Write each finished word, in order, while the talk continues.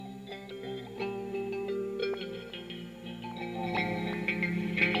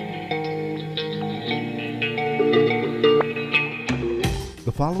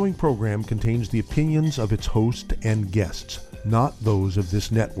following program contains the opinions of its host and guests, not those of this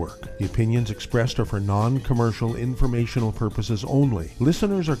network. The opinions expressed are for non-commercial informational purposes only.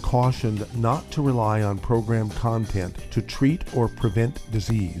 Listeners are cautioned not to rely on program content to treat or prevent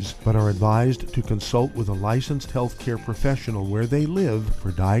disease, but are advised to consult with a licensed healthcare professional where they live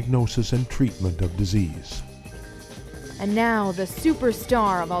for diagnosis and treatment of disease. And now, the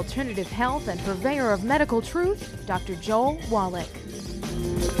superstar of alternative health and purveyor of medical truth, Dr. Joel Wallach.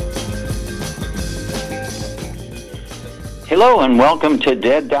 Hello and welcome to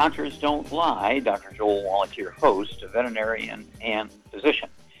Dead Doctors Don't Lie. Dr. Joel Wallach, your host, a veterinarian and physician.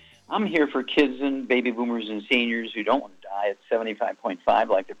 I'm here for kids and baby boomers and seniors who don't want to die at 75.5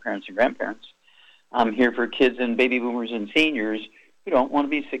 like their parents and grandparents. I'm here for kids and baby boomers and seniors who don't want to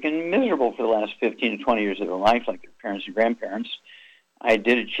be sick and miserable for the last 15 to 20 years of their life like their parents and grandparents. I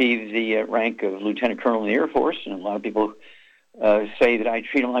did achieve the rank of Lieutenant Colonel in the Air Force, and a lot of people say that I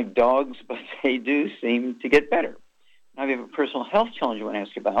treat them like dogs, but they do seem to get better. Now, if you have a personal health challenge you want to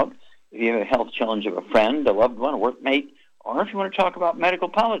ask about, if you have a health challenge of a friend, a loved one, a workmate, or if you want to talk about medical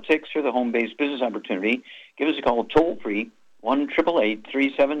politics or the home-based business opportunity, give us a call toll-free,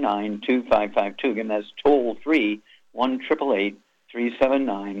 1-888-379-2552. Again, that's toll-free,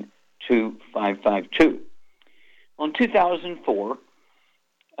 1-888-379-2552. Well, in 2004,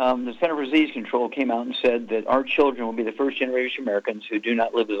 the Center for Disease Control came out and said that our children will be the first generation of Americans who do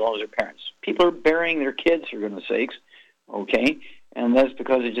not live as long as their parents. People are burying their kids, for goodness sakes, okay? And that's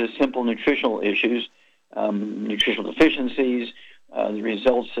because of just simple nutritional issues, nutritional deficiencies, the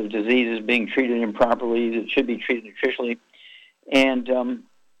results of diseases being treated improperly that should be treated nutritionally. And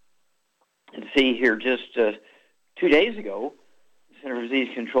let's see here, just 2 days ago, the Center for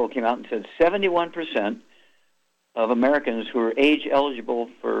Disease Control came out and said 71% of Americans who are age eligible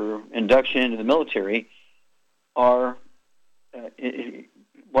for induction into the military are they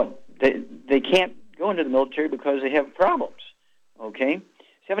can't go into the military because they have problems. Okay,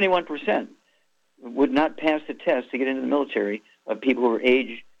 71% would not pass the test to get into the military of people who are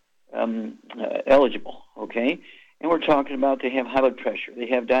age eligible. Okay, and we're talking about they have high blood pressure, they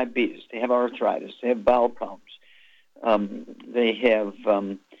have diabetes, they have arthritis, they have bowel problems, they have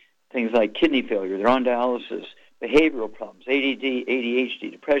things like kidney failure, they're on dialysis, behavioral problems, ADD,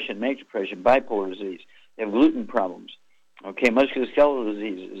 ADHD, depression, manic depression, bipolar disease. They have gluten problems, okay, musculoskeletal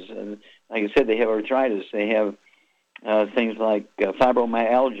diseases. Like I said, they have arthritis. They have things like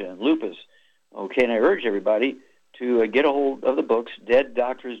fibromyalgia and lupus. Okay, and I urge everybody to get a hold of the books, Dead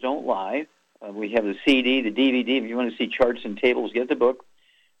Doctors Don't Lie. We have the CD, the DVD. If you want to see charts and tables, get the book,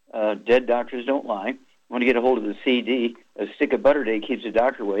 Dead Doctors Don't Lie. You want to get a hold of the CD, A Stick of Butter Day Keeps the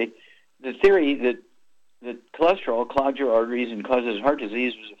Doctor Away. The theory that cholesterol clogs your arteries and causes heart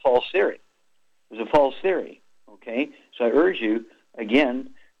disease was a false theory. It was a false theory, okay? So I urge you, again,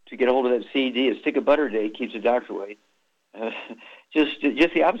 to get a hold of that CD, A Stick of Butter Day Keeps the Doctor Away. Just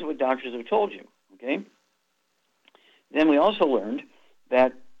the opposite of what doctors have told you, okay? Then we also learned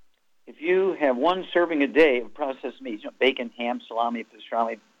that if you have one serving a day of processed meats, bacon, ham, salami,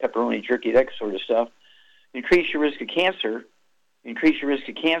 pastrami, pepperoni, jerky, that sort of stuff, increase your risk of cancer,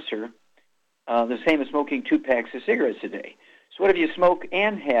 the same as smoking 2 packs of cigarettes a day. So what if you smoke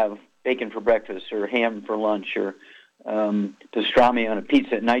and have bacon for breakfast or ham for lunch or pastrami on a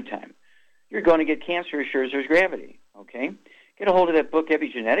pizza at nighttime? You're going to get cancer as sure as there's gravity, okay? Get a hold of that book,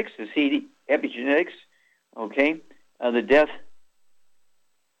 Epigenetics, the CD, Epigenetics, okay? The death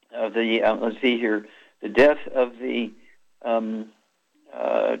of the, the death of the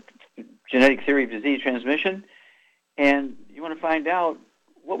genetic theory of disease transmission. And you want to find out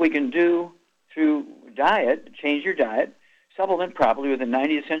what we can do through diet, change your diet, supplement properly with the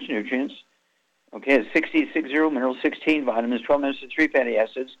 90 essential nutrients, okay, 60 minerals, 16 vitamins, 12 minutes and 3 fatty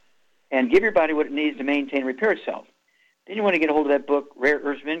acids, and give your body what it needs to maintain and repair itself. Then you want to get a hold of that book, Rare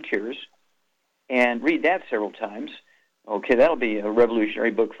Earths Mint Cures, and read that several times. Okay, that'll be a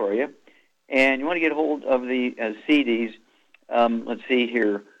revolutionary book for you. And you want to get a hold of the CDs, let's see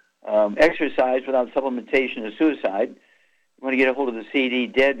here, Exercise Without Supplementation is Suicide. You want to get a hold of the CD,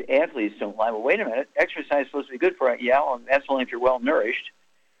 Dead Athletes Don't Lie. Well, wait a minute. Exercise is supposed to be good for you. Yeah, well, that's only if you're well-nourished.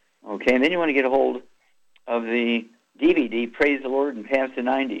 Okay, and then you want to get a hold of the DVD, Praise the Lord and Pass to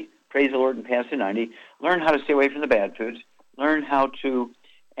 90. Praise the Lord and Pass to 90. Learn how to stay away from the bad foods. Learn how to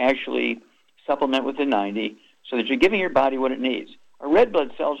actually supplement with the 90 so that you're giving your body what it needs. Our red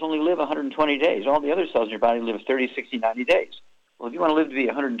blood cells only live 120 days. All the other cells in your body live 30, 60, 90 days. Well, if you want to live to be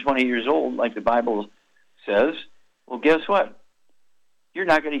 120 years old, like the Bible says, well, guess what? You're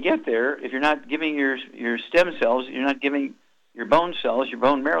not going to get there if you're not giving your stem cells, you're not giving your bone cells, your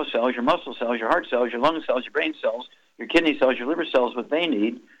bone marrow cells, your muscle cells, your heart cells, your lung cells, your brain cells, your kidney cells, your liver cells, what they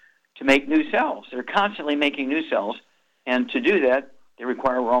need to make new cells. They're constantly making new cells, and to do that, they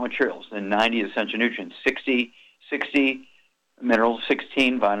require raw materials, and 90 essential nutrients, 60 minerals,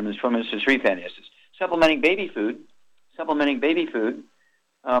 16 vitamins, 12 omega 3 fatty acids. Supplementing baby food,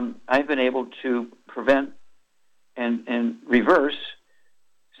 I've been able to prevent and reverse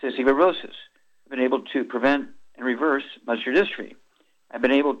cystic fibrosis. I've been able to prevent and reverse muscular dystrophy. I've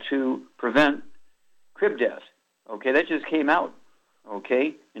been able to prevent crib death. Okay, that just came out.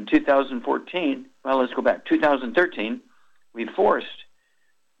 Okay, in 2014, well, let's go back. 2013, we forced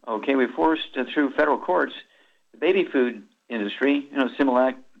through federal courts the baby food industry,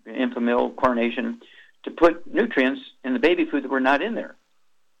 Similac, Enfamil, Coronation, to put nutrients in the baby food that were not in there.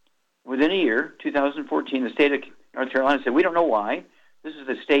 Within a year, 2014, the state of North Carolina said, we don't know why. This is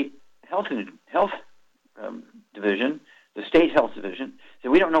the state health division, the state health division,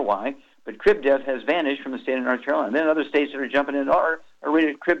 said, we don't know why, but crib death has vanished from the state of North Carolina. And then other states that are jumping in our rate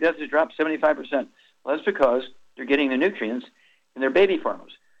of crib death has dropped 75%. Well, that's because they're getting the nutrients in their baby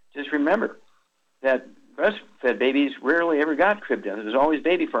formulas. Just remember that breastfed babies rarely ever got crib death. It was always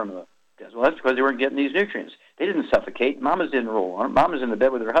baby formula death. Well, that's because they weren't getting these nutrients. They didn't suffocate. Mamas didn't roll on them. Mama's in the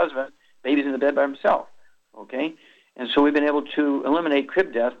bed with her husband. Baby's in the bed by himself. Okay? And so we've been able to eliminate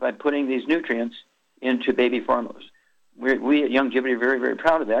crib death by putting these nutrients into baby formulas. We at Youngevity are very, very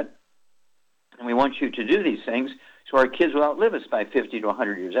proud of that. And we want you to do these things so our kids will outlive us by 50 to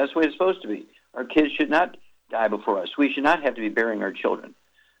 100 years. That's the way it's supposed to be. Our kids should not die before us. We should not have to be burying our children.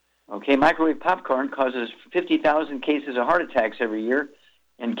 Okay, microwave popcorn causes 50,000 cases of heart attacks every year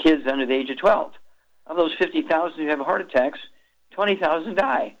in kids under the age of 12. Of those 50,000 who have heart attacks, 20,000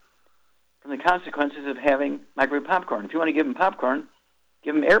 die from the consequences of having microwave popcorn. If you want to give them popcorn,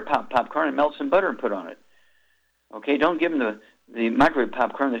 give them air popcorn and melt some butter and put on it. Okay, don't give them the microwave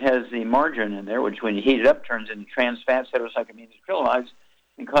popcorn that has the margarine in there, which when you heat it up turns into trans fats, heterocyclamines, acrylamides,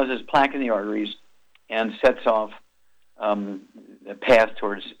 and causes plaque in the arteries and sets off the path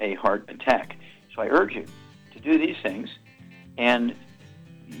towards a heart attack. So I urge you to do these things, and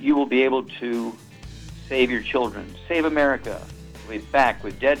you will be able to save your children, save America. We'll be back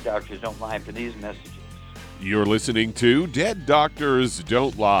with Dead Doctors Don't Lie for these messages. You're listening to Dead Doctors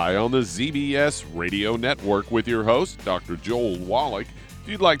Don't Lie on the ZBS Radio Network with your host, Dr. Joel Wallach. If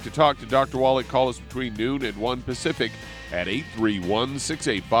you'd like to talk to Dr. Wallach, call us between noon and 1 Pacific at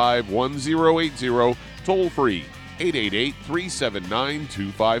 831-685-1080, toll free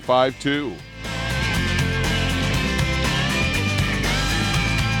 888-379-2552.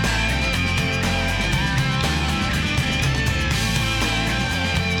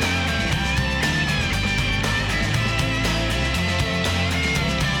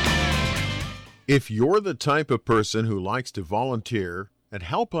 If you're the type of person who likes to volunteer and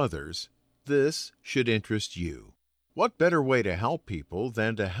help others, this should interest you. What better way to help people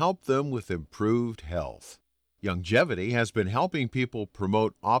than to help them with improved health? Youngevity has been helping people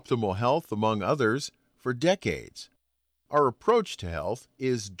promote optimal health, among others, for decades. Our approach to health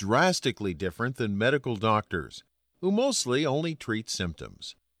is drastically different than medical doctors, who mostly only treat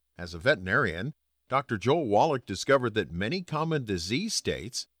symptoms. As a veterinarian, Dr. Joel Wallach discovered that many common disease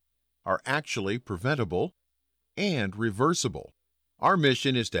states are actually preventable and reversible. Our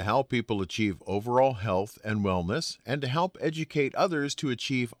mission is to help people achieve overall health and wellness and to help educate others to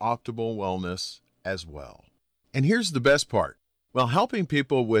achieve optimal wellness as well. And here's the best part. While helping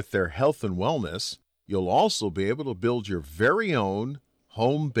people with their health and wellness, you'll also be able to build your very own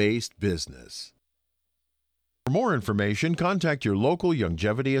home-based business. For more information, contact your local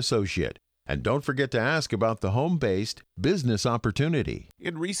Youngevity associate. And don't forget to ask about the home-based business opportunity.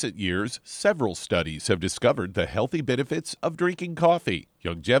 In recent years, several studies have discovered the healthy benefits of drinking coffee.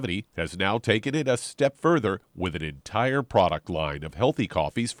 Youngevity has now taken it a step further with an entire product line of healthy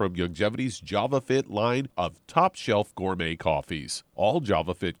coffees from Youngevity's JavaFit line of top-shelf gourmet coffees. All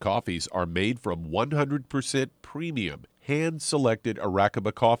JavaFit coffees are made from 100% premium, hand-selected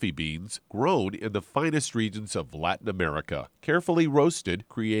Arabica coffee beans grown in the finest regions of Latin America, carefully roasted,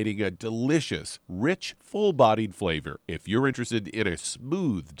 creating a delicious, rich, full-bodied flavor. If you're interested in a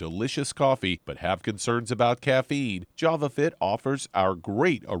smooth, delicious coffee but have concerns about caffeine, JavaFit offers our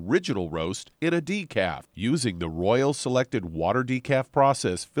great original roast in a decaf, using the Royal Selected Water Decaf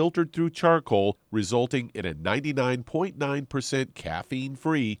process filtered through charcoal, resulting in a 99.9%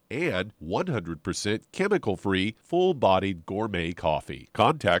 caffeine-free and 100% chemical-free, full-bodied gourmet coffee.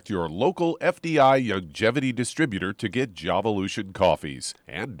 Contact your local FDI Youngevity distributor to get Javalution coffees.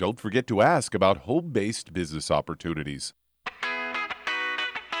 And don't forget to ask about home-based business opportunities.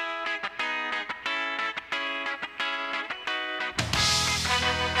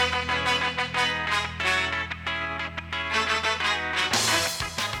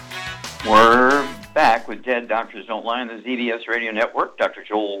 We're back with Dead Doctors Don't Lie on the ZBS Radio Network. Dr.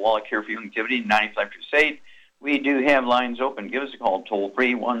 Joel Wallach here for Youngevity 95 Crusade. We do have lines open. Give us a call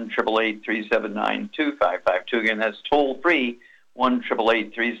toll-free, 1-888-379-2552. Again, that's toll-free,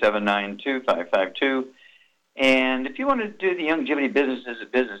 1-888-379-2552. And if you want to do the Youngevity business as a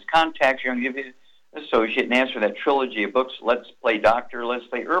business, contact your Youngevity associate and ask for that trilogy of books, Let's Play Doctor, Let's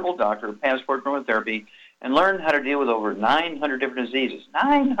Play Herbal Doctor, Passport Aromatherapy, and learn how to deal with over 900 different diseases.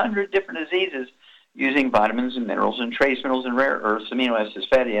 900 different diseases using vitamins and minerals and trace minerals and rare earths, amino acids,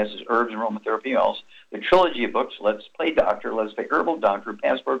 fatty acids, herbs, and aromatherapy oils. The trilogy of books, Let's Play Doctor, Let's Play Herbal Doctor,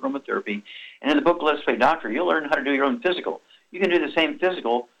 Passport Aromatherapy. And in the book, Let's Play Doctor, you'll learn how to do your own physical. You can do the same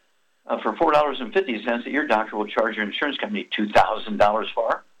physical for $4.50 that your doctor will charge your insurance company $2,000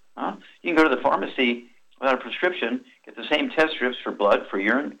 for. You can go to the pharmacy without a prescription, get the same test strips for blood, for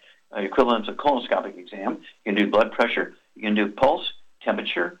urine, equivalent to a colonoscopic exam. You can do blood pressure. You can do pulse,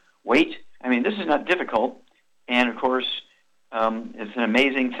 temperature, weight. I mean, this is not difficult. And, of course, it's an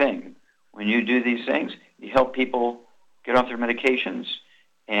amazing thing. When you do these things, you help people get off their medications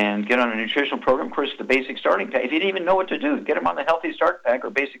and get on a nutritional program. Of course, the basic starting pack. If you didn't even know what to do, get them on the Healthy Start Pack or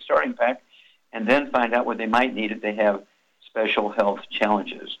basic starting pack, and then find out what they might need if they have special health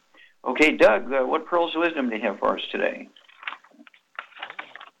challenges. Okay, Doug, what pearls of wisdom do you have for us today?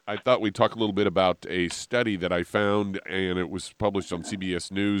 I thought we'd talk a little bit about a study that I found, and it was published on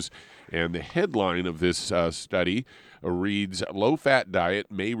CBS News. And the headline of this study reads, "Low-Fat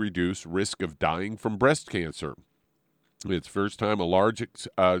Diet May Reduce Risk of Dying from Breast Cancer." It's the first time a large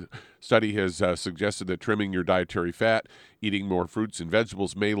study has suggested that trimming your dietary fat, eating more fruits and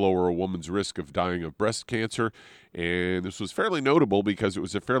vegetables may lower a woman's risk of dying of breast cancer. And this was fairly notable because it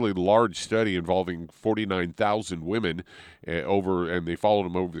was a fairly large study involving 49,000 women and they followed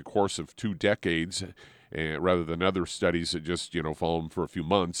them over the course of 2 decades, rather than other studies that just, follow them for a few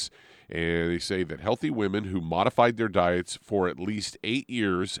months. And they say that healthy women who modified their diets for at least 8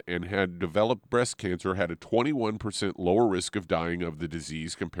 years and had developed breast cancer had a 21% lower risk of dying of the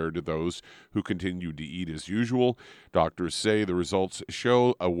disease compared to those who continued to eat as usual. Doctors say the results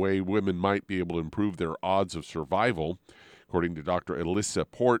show a way women might be able to improve their odds of survival. According to Dr. Elissa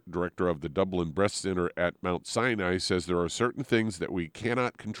Port, director of the Dublin Breast Center at Mount Sinai, says there are certain things that we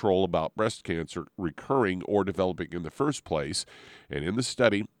cannot control about breast cancer recurring or developing in the first place. And in the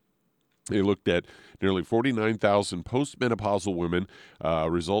study, they looked at nearly 49,000 postmenopausal women.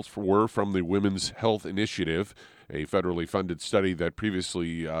 Results were from the Women's Health Initiative, a federally funded study that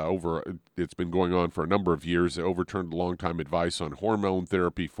previously, it's been going on for a number of years. It overturned long-time advice on hormone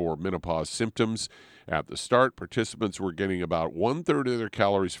therapy for menopause symptoms. At the start, participants were getting about 1/3 of their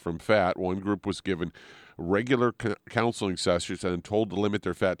calories from fat. One group was given regular counseling sessions and told to limit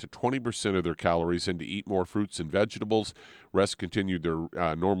their fat to 20% of their calories and to eat more fruits and vegetables. Rest continued their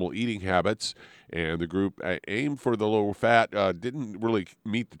normal eating habits, and the group aimed for the lower fat didn't really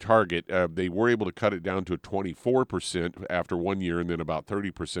meet the target. They were able to cut it down to 24% after 1 year and then about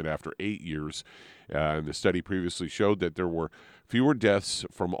 30% after 8 years. And the study previously showed that there were fewer deaths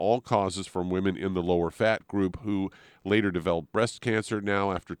from all causes from women in the lower fat group who later developed breast cancer.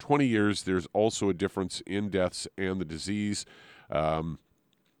 Now, after 20 years, there's also a difference in deaths and the disease.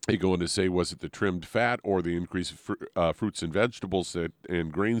 They go on to say, was it the trimmed fat or the increase of fruits and vegetables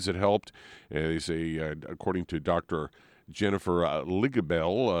and grains that helped? And they say, according to Dr. Jennifer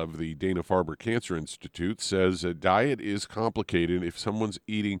Ligabell of the Dana-Farber Cancer Institute, says a diet is complicated. If someone's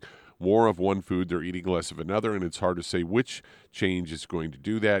eating more of one food, they're eating less of another, and it's hard to say which change is going to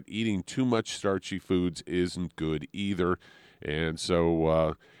do that. Eating too much starchy foods isn't good either. And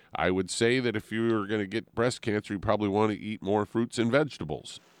so I would say that if you're going to get breast cancer, you probably want to eat more fruits and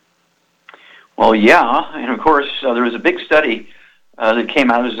vegetables. Well, yeah, and of course, there was a big study that came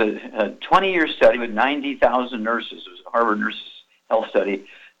out. It was a 20-year study with 90,000 nurses. It was a Harvard Nurses Health Study.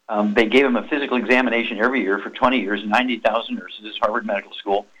 They gave them a physical examination every year for 20 years, 90,000 nurses, Harvard Medical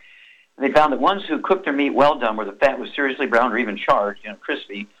School. And they found that ones who cooked their meat well done, where the fat was seriously browned or even charred,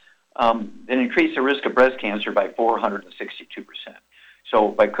 crispy, that increased the risk of breast cancer by 462%. So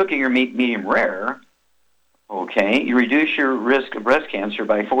by cooking your meat medium rare, you reduce your risk of breast cancer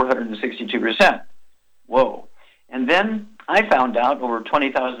by 462%. Whoa. And then I found out over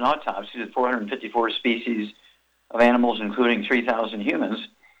 20,000 autopsies of 454 species of animals, including 3,000 humans,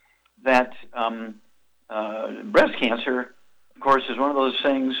 that breast cancer, of course, is one of those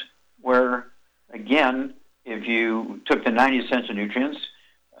things where, again, if you took the 90 essential nutrients,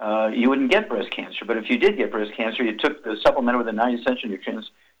 you wouldn't get breast cancer. But if you did get breast cancer, you took the supplement with the 90 essential nutrients,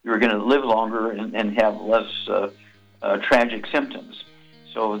 you were going to live longer and have less tragic symptoms.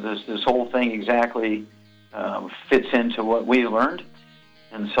 So this whole thing exactly fits into what we learned.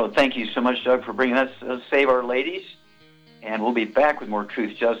 And so thank you so much, Doug, for bringing us Save Our Ladies. And we'll be back with more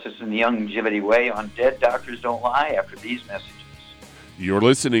Truth, Justice, and the Youngevity Way on Dead Doctors Don't Lie after these messages. You're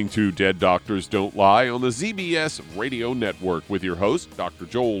listening to Dead Doctors Don't Lie on the ZBS Radio Network with your host, Dr.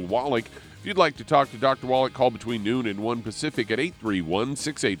 Joel Wallach. If you'd like to talk to Dr. Wallach, call between noon and 1 Pacific at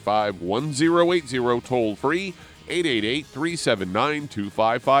 831-685-1080, toll free,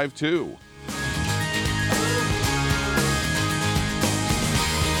 888-379-2552.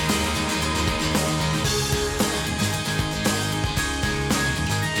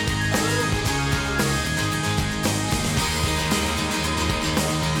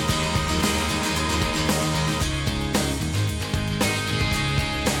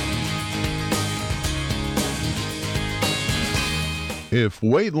 If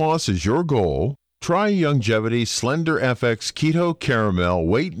weight loss is your goal, try Youngevity Slender FX Keto Caramel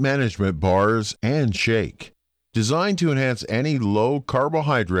Weight Management Bars and Shake. Designed to enhance any low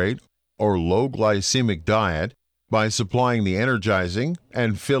carbohydrate or low glycemic diet by supplying the energizing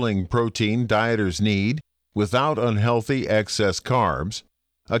and filling protein dieters need without unhealthy excess carbs,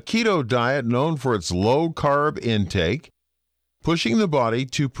 a keto diet known for its low carb intake, pushing the body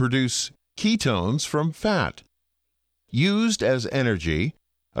to produce ketones from fat. Used as energy,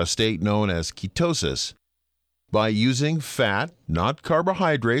 a state known as ketosis, by using fat, not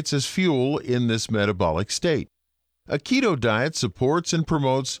carbohydrates, as fuel in this metabolic state. A keto diet supports and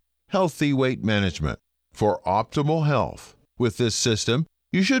promotes healthy weight management. For optimal health, with this system,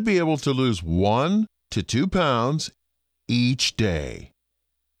 you should be able to lose 1 to 2 pounds each day.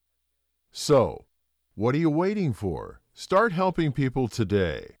 So, what are you waiting for? Start helping people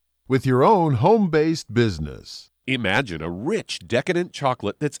today with your own home-based business. Imagine a rich, decadent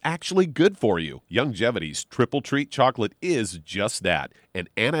chocolate that's actually good for you. Youngevity's Triple Treat chocolate is just that, an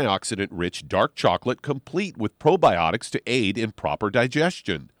antioxidant-rich dark chocolate complete with probiotics to aid in proper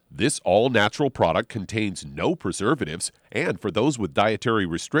digestion. This all-natural product contains no preservatives, and for those with dietary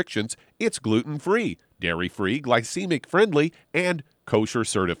restrictions, it's gluten-free, dairy-free, glycemic-friendly, and kosher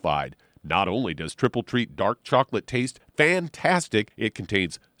certified. Not only does Triple Treat dark chocolate taste fantastic, it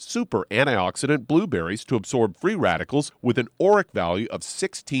contains super antioxidant blueberries to absorb free radicals with an ORAC value of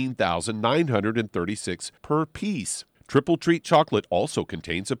 16,936 per piece. Triple Treat chocolate also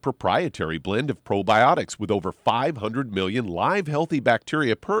contains a proprietary blend of probiotics with over 500 million live healthy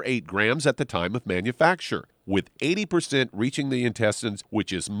bacteria per 8 grams at the time of manufacture, with 80% reaching the intestines,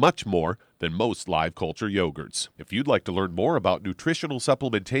 which is much more than most live culture yogurts. If you'd like to learn more about nutritional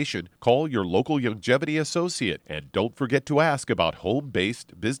supplementation, call your local Youngevity associate, and don't forget to ask about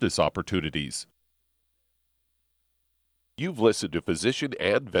home-based business opportunities. You've listened to physician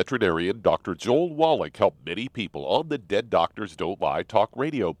and veterinarian Dr. Joel Wallach help many people on the Dead Doctors Don't Lie talk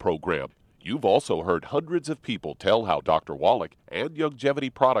radio program. You've also heard hundreds of people tell how Dr. Wallach and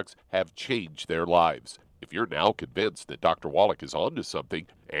Youngevity products have changed their lives. If you're now convinced that Dr. Wallach is onto something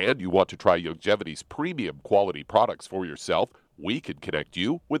and you want to try Youngevity's premium quality products for yourself, we can connect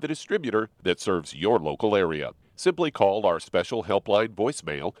you with a distributor that serves your local area. Simply call our special helpline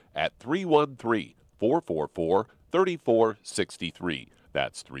voicemail at 313-444-3463.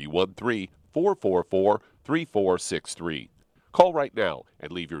 That's 313-444-3463. Call right now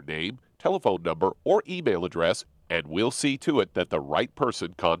and leave your name, telephone number, or email address, and we'll see to it that the right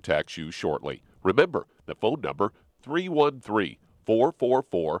person contacts you shortly. Remember, the phone number,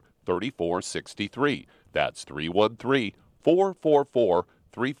 313-444-3463. That's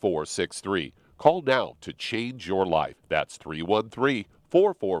 313-444-3463. Call now to change your life. That's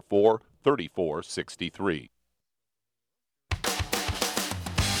 313-444-3463.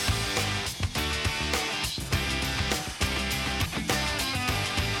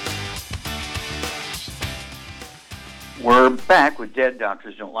 We're back with Dead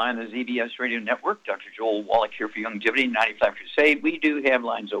Doctors Don't Lie on the ZBS Radio Network. Dr. Joel Wallach here for Youngevity, 95 Crusade. We do have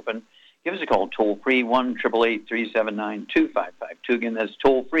lines open. Give us a call, toll-free, 1-888-379-2552. Again, that's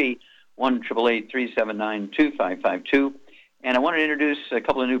toll-free, 1-888-379-2552. And I wanted to introduce a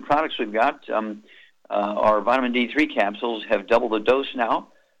couple of new products we've got. Our vitamin D3 capsules have double the dose now,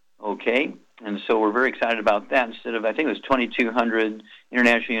 okay? And so we're very excited about that. Instead of, I think it was 2,200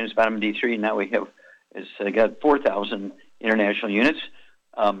 international units of vitamin D3, now we have it's got 4,000 international units,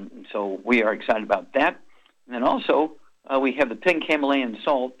 so we are excited about that. And then also, we have the pink Himalayan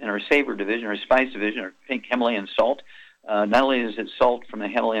salt in our Savor division, our Spice division, our pink Himalayan salt. Not only is it salt from the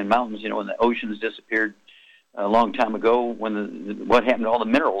Himalayan mountains, when the oceans disappeared a long time ago, when what happened to all the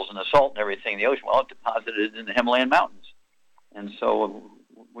minerals and the salt and everything in the ocean? Well, it deposited in the Himalayan mountains. And so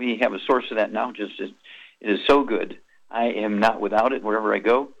we have a source of that now. It is so good. I am not without it wherever I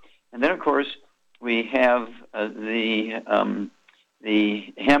go. And then, of course, we have the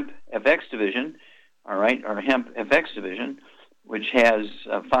the Hemp FX division, all right, our Hemp FX division, which has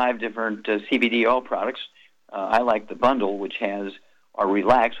 5 different CBD oil products. I like the bundle, which has our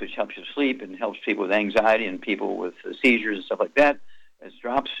Relax, which helps you sleep and helps people with anxiety and people with seizures and stuff like that, as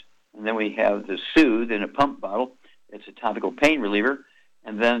drops. And then we have the Soothe in a pump bottle. It's a topical pain reliever.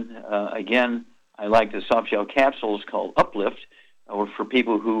 And then, again, I like the soft gel capsules called Uplift, or for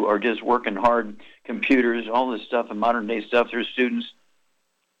people who are just working hard, computers, all this stuff, and modern-day stuff. They're students,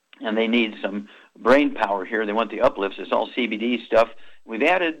 and they need some brain power here. They want the Uplifts. It's all CBD stuff. We've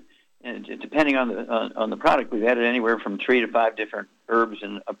added, depending on the product, we've added anywhere from 3 to 5 different herbs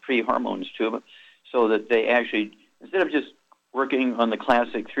and pre-hormones to them, so that they actually, instead of just working on the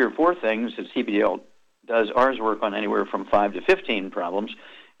classic 3 or 4 things that CBD does, ours work on anywhere from 5 to 15 problems.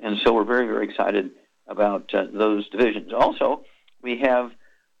 And so we're very, very excited about those divisions. Also, we have,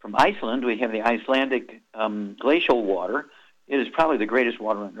 from Iceland, we have the Icelandic glacial water. It is probably the greatest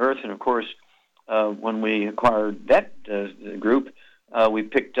water on earth. And, of course, when we acquired that group, we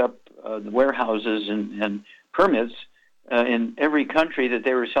picked up the warehouses and permits in every country that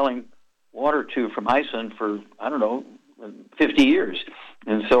they were selling water to from Iceland for, 50 years.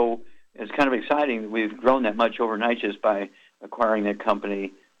 And so it's kind of exciting that we've grown that much overnight just by acquiring that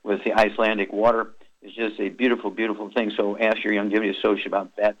company with the Icelandic water. It's just a beautiful, beautiful thing. So ask your Youngevity associate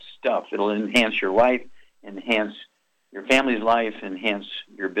about that stuff. It'll enhance your life, enhance your family's life, enhance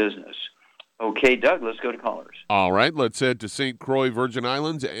your business. Okay, Doug, let's go to callers. All right, let's head to St. Croix, Virgin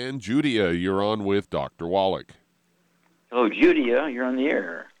Islands. And Judia, you're on with Dr. Wallach. Hello, Judia. You're on the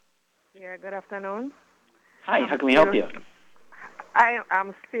air. Yeah, good afternoon. Hi, how can we help you?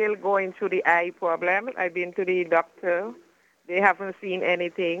 I'm still going through the eye problem. I've been to the doctor. They haven't seen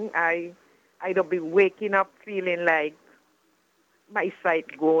anything. I don't be waking up feeling like my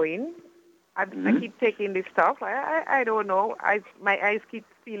sight going. I keep taking this stuff. I don't know. My eyes keep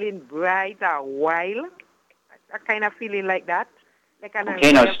feeling bright a while. I kind of feeling like that.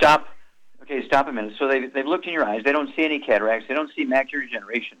 Okay, now stop. Okay, stop a minute. So they've looked in your eyes. They don't see any cataracts. They don't see macular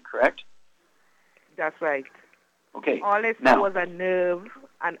degeneration, correct? That's right. Okay. All they saw was a nerve,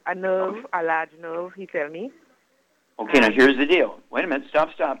 a large nerve, he tell me. Okay, now here's the deal. Wait a minute.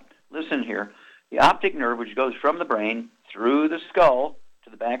 Stop. Listen here. The optic nerve, which goes from the brain through the skull to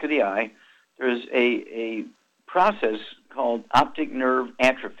the back of the eye, there's a process called optic nerve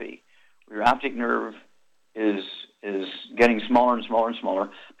atrophy. Your optic nerve is getting smaller and smaller and smaller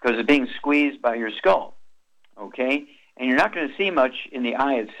because it's being squeezed by your skull. Okay? And you're not going to see much in the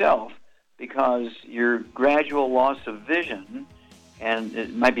eye itself because your gradual loss of vision, and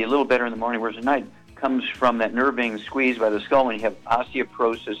it might be a little better in the morning, whereas at night, comes from that nerve being squeezed by the skull when you have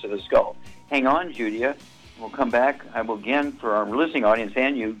osteoporosis of the skull. Hang on, Judia. We'll come back. I will, again, for our listening audience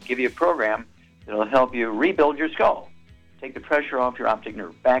and you, give you a program that will help you rebuild your skull. Take the pressure off your optic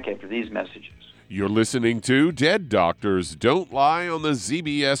nerve. Back after these messages. You're listening to Dead Doctors Don't Lie on the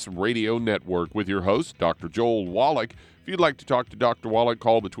ZBS Radio Network with your host, Dr. Joel Wallach. If you'd like to talk to Dr. Wallach,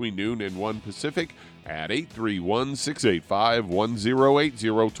 call between noon and 1 Pacific at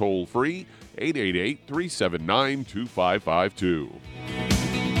 831-685-1080, toll free, 888-379-2552.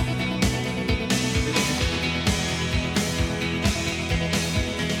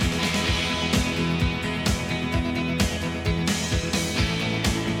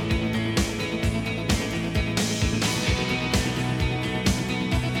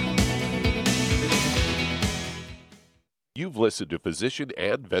 You've listened to physician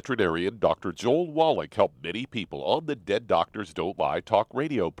and veterinarian Dr. Joel Wallach help many people on the Dead Doctors Don't Lie talk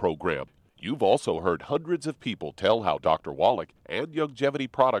radio program. You've also heard hundreds of people tell how Dr. Wallach and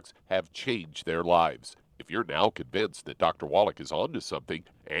Youngevity products have changed their lives. If you're now convinced that Dr. Wallach is onto something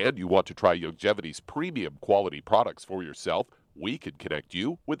and you want to try Youngevity's premium quality products for yourself, we can connect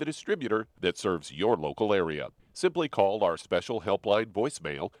you with a distributor that serves your local area. Simply call our special helpline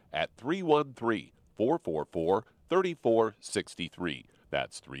voicemail at 313-444-3463.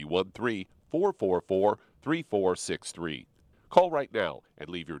 That's 313-444-3463. Call right now and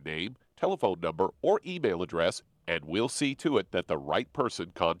leave your name, telephone number, or email address, and we'll see to it that the right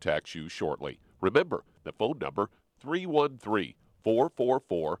person contacts you shortly. Remember, the phone number,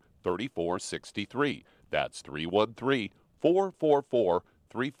 313-444-3463. That's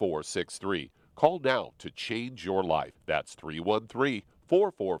 313-444-3463. Call now to change your life. That's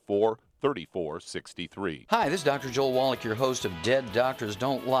 313-444-3463. Hi, this is Dr. Joel Wallach, your host of Dead Doctors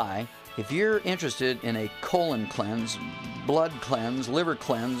Don't Lie. If you're interested in a colon cleanse, blood cleanse, liver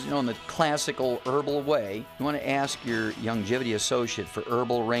cleanse, in the classical herbal way, you want to ask your Youngevity associate for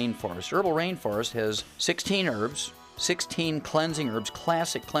Herbal Rainforest. Herbal Rainforest has 16 herbs, 16 cleansing herbs,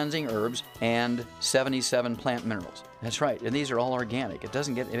 classic cleansing herbs, and 77 plant minerals. That's right, and these are all organic. It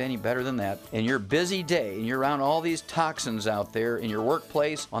doesn't get any better than that. In your busy day, and you're around all these toxins out there in your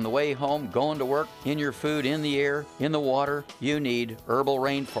workplace, on the way home, going to work, in your food, in the air, in the water, you need Herbal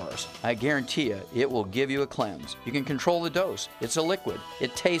Rainforest. I guarantee you, it will give you a cleanse. You can control the dose. It's a liquid.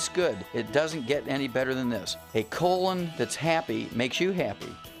 It tastes good. It doesn't get any better than this. A colon that's happy makes you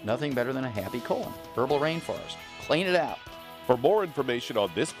happy. Nothing better than a happy colon. Herbal Rainforest. Clean it out. For more information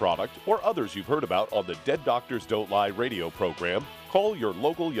on this product or others you've heard about on the Dead Doctors Don't Lie radio program, call your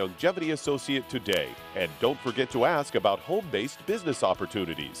local Youngevity associate today. And don't forget to ask about home-based business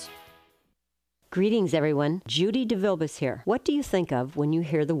opportunities. Greetings, everyone. Judy DeVilbus here. What do you think of when you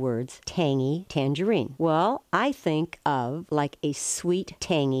hear the words tangy tangerine? Well, I think of like a sweet,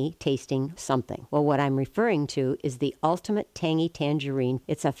 tangy tasting something. Well, what I'm referring to is the Ultimate Tangy Tangerine.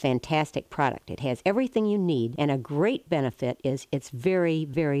 It's a fantastic product. It has everything you need, and a great benefit is it's very,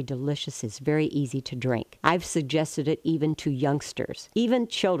 very delicious. It's very easy to drink. I've suggested it even to youngsters. Even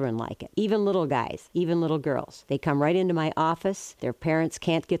children like it. Even little guys. Even little girls. They come right into my office. Their parents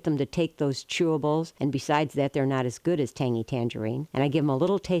can't get them to take those chewables, and besides that, they're not as good as Tangy Tangerine. And I give them a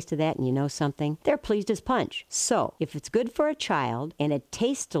little taste of that, and you know something? They're pleased as punch. So, if it's good for a child and it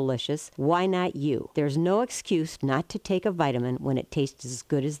tastes delicious, why not you? There's no excuse not to take a vitamin when it tastes as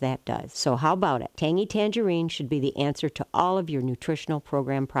good as that does. So how about it? Tangy Tangerine should be the answer to all of your nutritional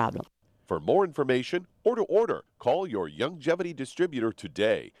program problems. For more information or to order, call your Youngevity distributor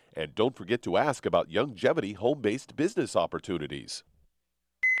today. And don't forget to ask about Youngevity home-based business opportunities.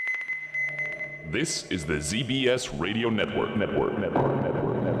 This is the ZBS Radio Network.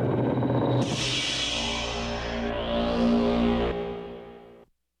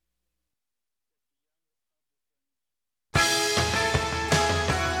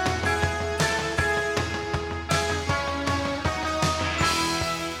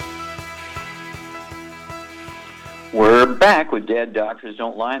 We're back with Dead Doctors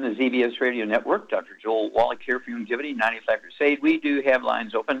Don't Lie on the ZBS Radio Network. Dr. Joel Wallach here for Youngevity, 95 Crusade. We do have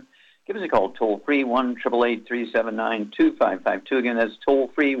lines open. Give us a call, toll-free, 1-888-379-2552. Again, that's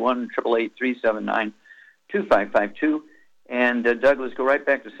toll-free, 1-888-379-2552. And, Doug, let's go right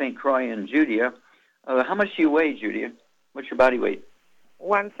back to St. Croix and Judea. How much do you weigh, Judea? What's your body weight?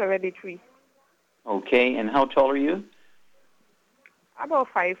 173. Okay, and how tall are you? About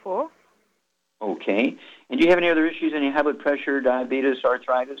 5'4". Okay. And do you have any other issues, any high blood pressure, diabetes,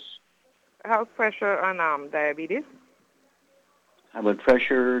 arthritis? High pressure and diabetes. High blood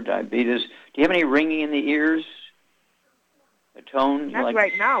pressure, diabetes. Do you have any ringing in the ears? A tone? Not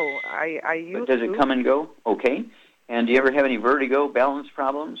right now. I used to. Does it come and go? Okay. And do you ever have any vertigo, balance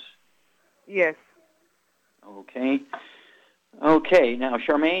problems? Yes. Okay. Okay. Now,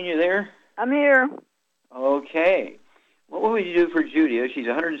 Charmaine, you there? I'm here. Okay. What would you do for Julia? She's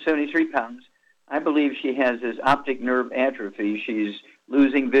 173 pounds. I believe she has this optic nerve atrophy. She's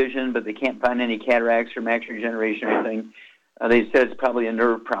losing vision, but they can't find any cataracts or macular degeneration or anything. They said it's probably a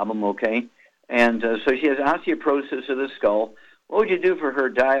nerve problem, okay? And so she has osteoporosis of the skull. What would you do for her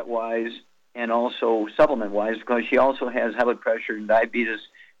diet-wise and also supplement-wise? Because she also has high blood pressure and diabetes,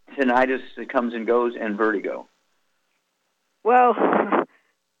 tinnitus that comes and goes, and vertigo. Well,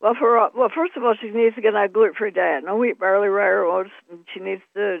 first of all, she needs to get on a gluten-free diet. No wheat, barley, rye, oats. She needs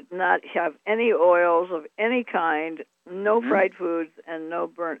to not have any oils of any kind, no fried foods, and no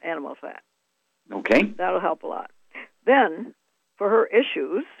burnt animal fat. Okay. That'll help a lot. Then, for her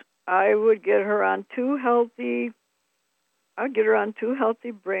issues, I would get her on two healthy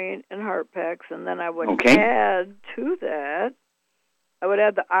brain and heart packs, and then I would add to that, I would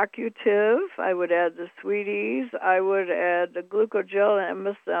add the Occutive, I would add the Sweeties, I would add the Glucogel and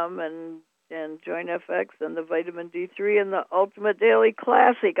MSM and Joint FX and the vitamin D3 and the Ultimate Daily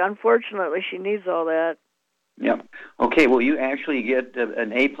Classic. Unfortunately, she needs all that. Yep. Okay, well, you actually get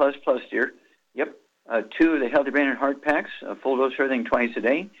an A++ dear. Yep. 2 of the Healthy Brain and Heart Packs, a full dose for everything twice a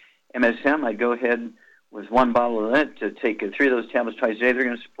day. MSM, I'd go ahead with 1 bottle of that to take 3 of those tablets twice a day. They're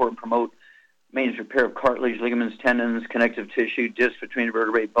going to support and promote maintenance repair of cartilage, ligaments, tendons, connective tissue, discs between the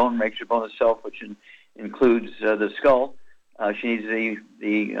vertebrae, bone, regular bone itself, which includes the skull. She needs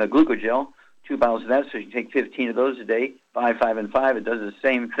the Glucogel, 2 bottles of that, so she can take 15 of those a day, 5, 5, and 5. It does the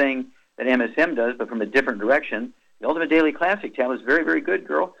same thing that MSM does, but from a different direction. The Ultimate Daily Classic tablet is very, very good,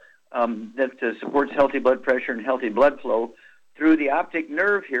 girl. That supports healthy blood pressure and healthy blood flow through the optic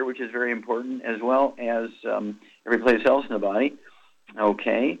nerve here, which is very important, as well as every place else in the body.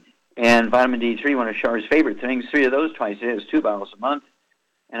 Okay. And vitamin D3, one of Char's favorite things, 3 of those twice a day. It's 2 bottles a month.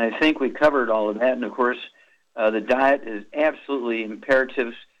 And I think we covered all of that. And, of course, the diet is absolutely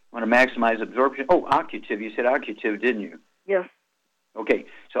imperative. Want to maximize absorption. Oh, Occutive. You said Occutive, didn't you? Yes. Okay.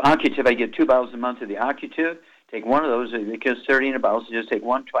 So Occutive, I get 2 bottles a month of the Occutive Take one of those. It gives 30 in a bottle, so just take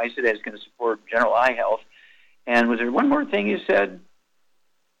one twice a day. It's going to support general eye health. And was there one more thing you said?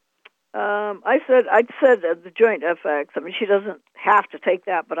 I said the Joint FX. I mean, she doesn't have to take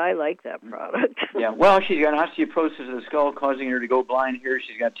that, but I like that product. Yeah, well, she's got osteoporosis of the skull causing her to go blind here.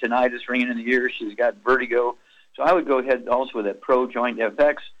 She's got tinnitus ringing in the ears. She's got vertigo. So I would go ahead also with that Pro Joint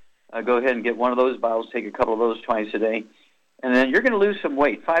FX. Go ahead and get one of those bottles. Take a couple of those twice a day. And then you're going to lose some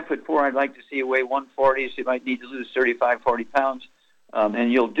weight. 5'4", I'd like to see you weigh 140, so you might need to lose 35, 40 pounds.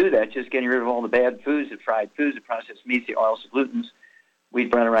 And you'll do that just getting rid of all the bad foods, the fried foods, the processed meats, the oils, the glutens,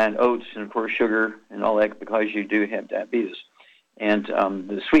 wheat, bran, around oats, and, of course, sugar and all that because you do have diabetes. And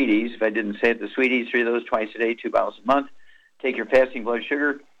the Sweeties, if I didn't say it, the Sweeties, 3 of those twice a day, 2 bottles a month. Take your fasting blood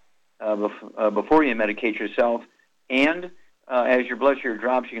sugar before you medicate yourself. And as your blood sugar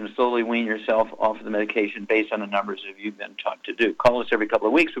drops, you can slowly wean yourself off of the medication based on the numbers that you've been taught to do. Call us every couple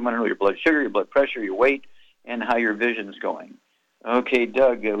of weeks. We want to know your blood sugar, your blood pressure, your weight, and how your vision's going. Okay,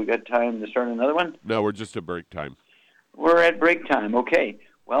 Doug, we got time to start another one? No, we're just at break time. We're at break time. Okay.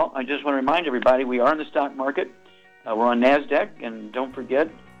 Well, I just want to remind everybody we are in the stock market. We're on NASDAQ, and don't forget,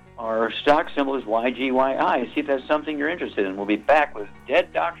 our stock symbol is YGYI. See if that's something you're interested in. We'll be back with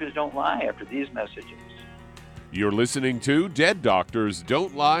Dead Doctors Don't Lie after these messages. You're listening to Dead Doctors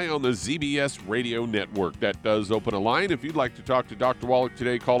Don't Lie on the ZBS Radio Network. That does open a line. If you'd like to talk to Dr. Wallach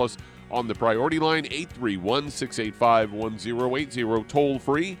today, call us on the priority line, 831-685-1080, toll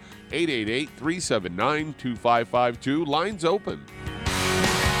free, 888-379-2552. Lines open.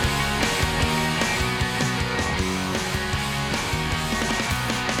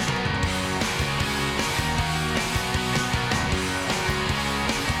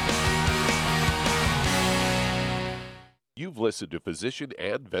 You've listened to physician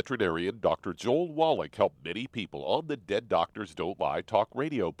and veterinarian Dr. Joel Wallach help many people on the Dead Doctors Don't Lie talk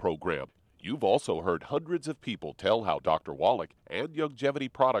radio program. You've also heard hundreds of people tell how Dr. Wallach and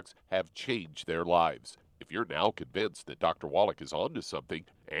Youngevity products have changed their lives. If you're now convinced that Dr. Wallach is onto something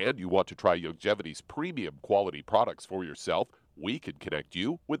and you want to try Youngevity's premium quality products for yourself, we can connect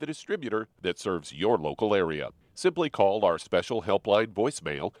you with a distributor that serves your local area. Simply call our special helpline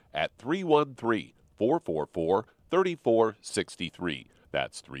voicemail at 313-444-3463.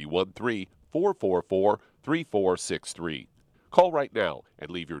 That's 313-444-3463. Call right now and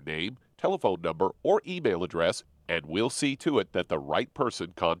leave your name, telephone number, or email address, and we'll see to it that the right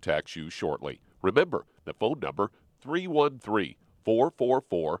person contacts you shortly. Remember, the phone number,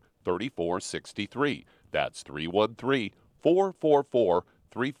 313-444-3463. That's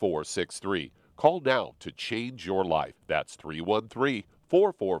 313-444-3463. Call now to change your life. That's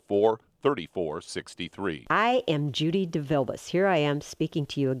 313-444-3463. 3463. I am Judy DeVilbus. Here I am speaking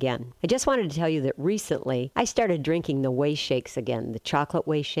to you again. I just wanted to tell you that recently I started drinking the Whey Shakes again, the chocolate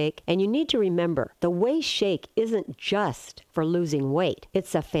Whey Shake. And you need to remember, the Whey Shake isn't just for losing weight.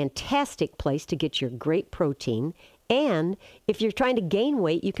 It's a fantastic place to get your great protein. And if you're trying to gain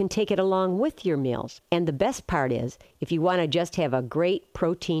weight, you can take it along with your meals. And the best part is, if you want to just have a great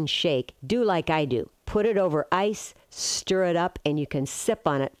protein shake, do like I do. Put it over ice, stir it up, and you can sip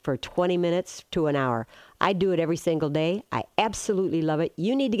on it for 20 minutes to an hour. I do it every single day. I absolutely love it.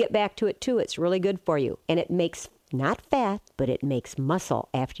 You need to get back to it too. It's really good for you. And it makes not fat, but it makes muscle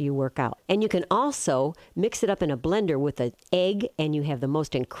after you work out. And you can also mix it up in a blender with an egg, and you have the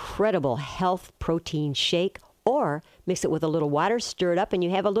most incredible health protein shake. Or mix it with a little water, stir it up, and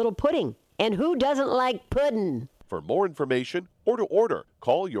you have a little pudding. And who doesn't like pudding? For more information or to order,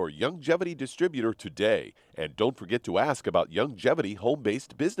 call your Youngevity distributor today. And don't forget to ask about Youngevity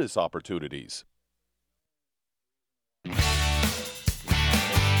home-based business opportunities.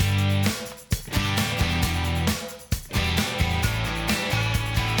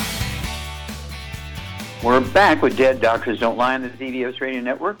 We're back with Dead Doctors Don't Lie on the ZBS Radio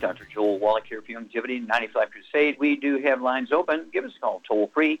Network. Dr. Joel Wallach here for Youngevity 95 Crusade. We do have lines open. Give us a call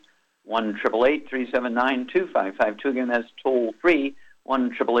toll-free, 1-888-379-2552. Again, that's toll-free,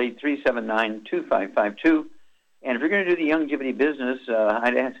 1-888-379-2552. And if you're going to do the Youngevity business,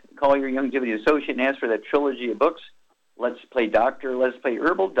 I'd call your Youngevity associate and ask for that trilogy of books, Let's Play Doctor, Let's Play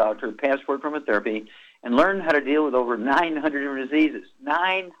Herbal Doctor, Passport Chromotherapy, and learn how to deal with over 900 different diseases.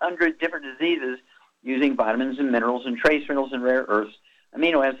 900 different diseases using vitamins and minerals and trace minerals and rare earths,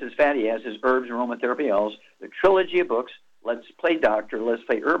 amino acids, fatty acids, herbs, and aromatherapy oils. The trilogy of books, Let's Play Doctor, Let's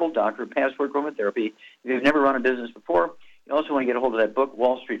Play Herbal Doctor, Passport Chromotherapy. If you've never run a business before, you also want to get a hold of that book,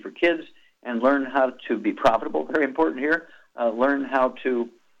 Wall Street for Kids, and learn how to be profitable. Very important here. Learn how to,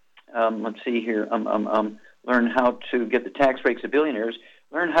 learn how to get the tax breaks of billionaires.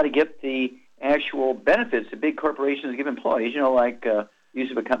 Learn how to get the actual benefits that big corporations give employees, like use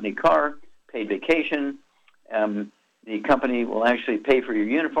of a company car, paid vacation, The company will actually pay for your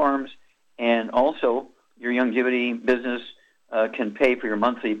uniforms, and also your Youngevity business can pay for your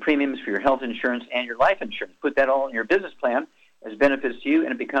monthly premiums for your health insurance and your life insurance. Put that all in your business plan as benefits to you,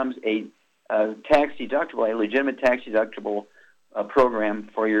 and it becomes a tax-deductible, a legitimate tax-deductible program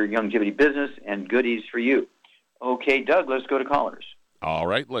for your Youngevity business and goodies for you. Okay, Doug, let's go to callers. All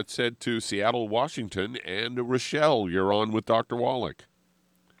right, let's head to Seattle, Washington, and Rochelle, you're on with Dr. Wallach.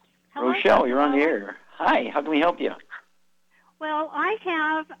 Hello, Rochelle, Dr. you're on the Wallach. air. Hi, how can we help you? Well, I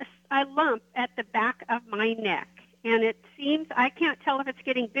have a lump at the back of my neck, and it seems, I can't tell if it's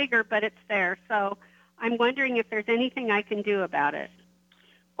getting bigger, but it's there. So I'm wondering if there's anything I can do about it.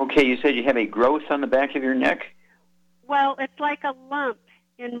 Okay, you said you have a growth on the back of your neck? Well, it's like a lump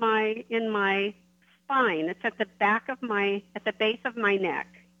in my spine. It's at the base of my neck.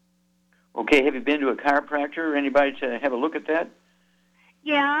 Okay, have you been to a chiropractor or anybody to have a look at that?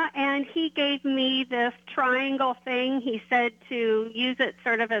 Yeah, and he gave me this triangle thing. He said to use it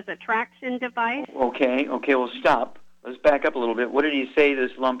sort of as a traction device. Okay, well, stop. Let's back up a little bit. What did he say this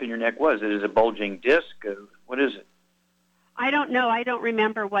lump in your neck was? It is a bulging disc? What is it? I don't know. I don't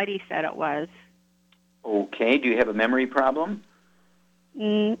remember what he said it was. Okay, do you have a memory problem?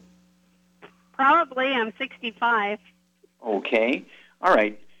 Probably. I'm 65. Okay, all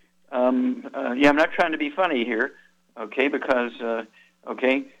right. I'm not trying to be funny here, okay, because...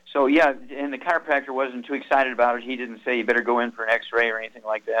 Okay, so yeah, and the chiropractor wasn't too excited about it. He didn't say you better go in for an X-ray or anything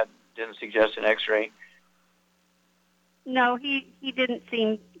like that. Didn't suggest an X-ray. No, he didn't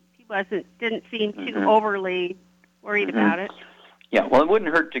seem too overly worried about it. Yeah, well, it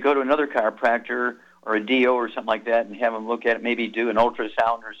wouldn't hurt to go to another chiropractor or a DO or something like that and have them look at it. Maybe do an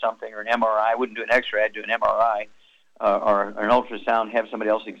ultrasound or something, or an MRI. I wouldn't do an X-ray. I'd do an MRI or an ultrasound. Have somebody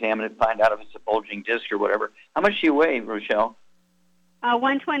else examine it, find out if it's a bulging disc or whatever. How much do you weigh, Rochelle?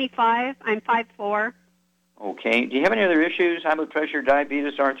 125. I'm 5'4". Okay. Do you have any other issues? High blood pressure,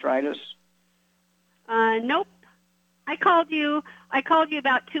 diabetes, arthritis? Nope. I called you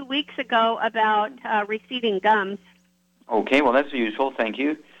about 2 weeks ago about receding gums. Okay. Well, that's useful. Thank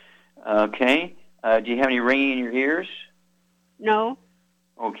you. Okay. Do you have any ringing in your ears? No.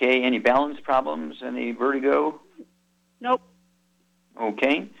 Okay. Any balance problems? Any vertigo? Nope.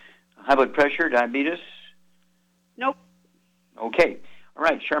 Okay. High blood pressure, diabetes? Nope. Okay. All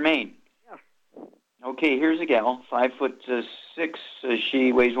right, Charmaine. Yes. Okay, here's a gal, 5'6".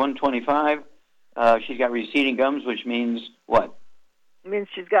 She weighs 125. She's got receding gums, which means what? It means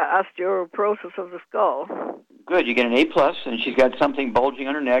she's got osteoporosis of the skull. Good. You get an A+, and she's got something bulging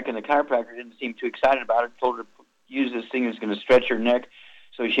on her neck, and the chiropractor didn't seem too excited about it. Told her to use this thing that's going to stretch her neck,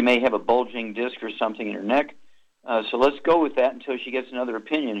 so she may have a bulging disc or something in her neck. So let's go with that until she gets another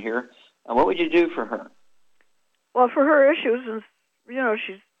opinion here. What would you do for her? Well, for her issues, and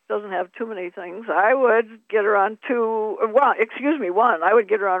she doesn't have too many things, I would get her on one. I would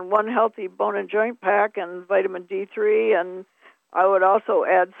get her on one healthy bone and joint pack and vitamin D3, and I would also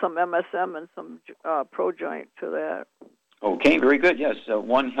add some MSM and some Pro Joint to that. Okay, very good. Yes,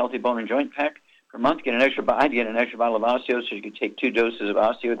 one healthy bone and joint pack per month. I'd get an extra bottle of osteo, so you could take 2 doses of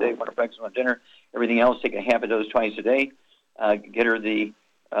osteo a day, 1 breakfast, 1 dinner. Everything else, take a half a dose twice a day. Get her the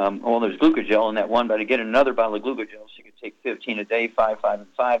there's glucogel in that one, but to get another bottle of glucogel, she could take 15 a day, 5, 5, and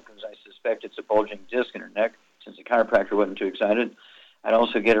 5, because I suspect it's a bulging disc in her neck, since the chiropractor wasn't too excited. I'd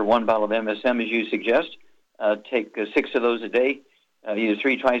also get her 1 bottle of MSM, as you suggest. Take 6 of those a day, either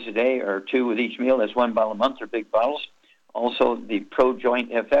 3 twice a day or 2 with each meal. That's 1 bottle a month. They're big bottles. Also, the Pro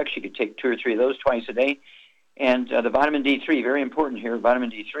Joint FX, she could take 2 or 3 of those twice a day. And the vitamin D3, very important here,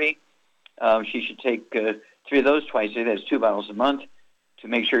 vitamin D3. She should take 3 of those twice a day. That's 2 bottles a month, to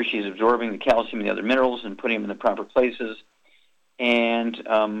make sure she's absorbing the calcium and the other minerals and putting them in the proper places. And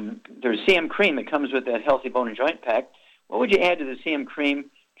there's CM cream that comes with that healthy bone and joint pack. What would you add to the CM cream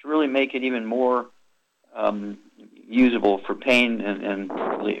to really make it even more usable for pain and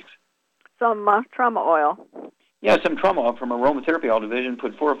relief? Some trauma oil. Yeah, some trauma oil from Aromatherapy Oil Division.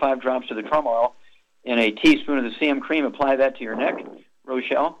 Put 4 or 5 drops of the trauma oil in a teaspoon of the CM cream. Apply that to your neck,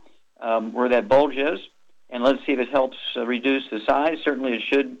 Rochelle, where that bulge is. And let's see if it helps reduce the size. Certainly it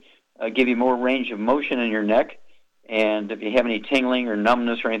should give you more range of motion in your neck. And if you have any tingling or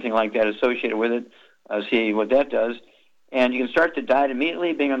numbness or anything like that associated with it, see what that does. And you can start the diet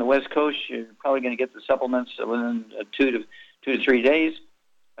immediately. Being on the West Coast, you're probably going to get the supplements within 2 to 3 days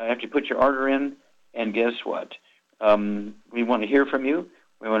after you put your order in. And guess what? We want to hear from you.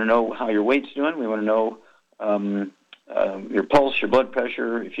 We want to know how your weight's doing. We want to know your pulse, your blood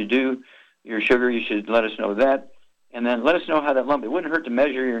pressure. If you do, your sugar, you should let us know that. And then let us know how that lump, it wouldn't hurt to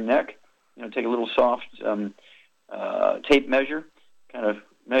measure your neck. Take a little soft tape measure, kind of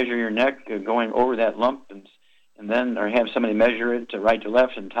measure your neck going over that lump and and then, or have somebody measure it to right to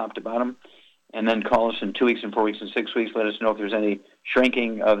left and top to bottom, and then call us in 2 weeks and 4 weeks and 6 weeks. Let us know if there's any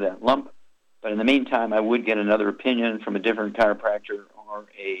shrinking of that lump. But in the meantime, I would get another opinion from a different chiropractor or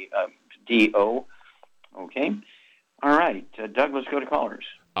a DO. Okay? All right. Doug, let's go to callers.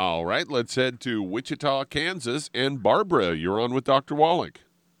 All right. Let's head to Wichita, Kansas. And Barbara, you're on with Dr. Wallach.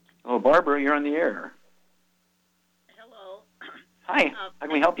 Oh, Barbara, you're on the air. Hello. Hi. How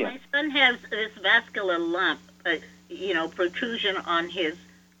can we help you? My son has this vascular lump, protrusion on his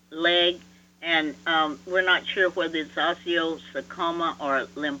leg, and we're not sure whether it's osteosarcoma or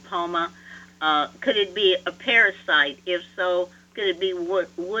lymphoma. Could it be a parasite? If so, could it be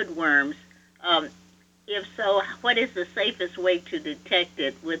woodworms? If so, what is the safest way to detect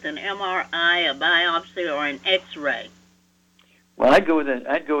it, with an MRI, a biopsy, or an X-ray? Well, I'd go with an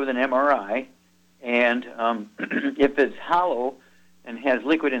MRI, and if it's hollow and has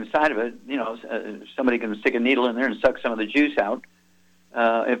liquid inside of it, somebody can stick a needle in there and suck some of the juice out.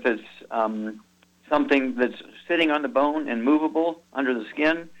 If it's something that's sitting on the bone and movable under the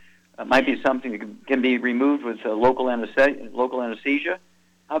skin, it might be something that can be removed with local anesthesia.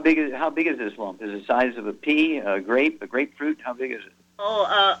 How big is this lump? Is it the size of a pea, a grapefruit? How big is it?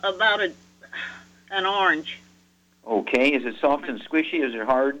 Oh, about an orange. Okay. Is it soft and squishy? Is it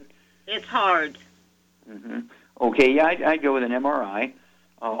hard? It's hard. Mm-hmm. Okay. Yeah, I'd go with an MRI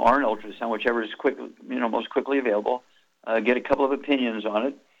or an ultrasound, whichever is most quickly available. Get a couple of opinions on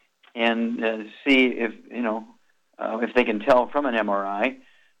it, and see if they can tell from an MRI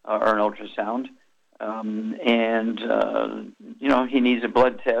or an ultrasound. He needs a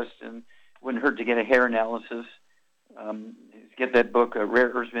blood test, and it wouldn't hurt to get a hair analysis. Get that book, Rare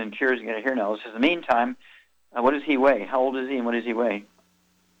Earths and Cures, and get a hair analysis. In the meantime, what does he weigh? How old is he, and what does he weigh?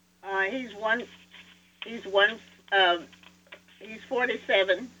 He's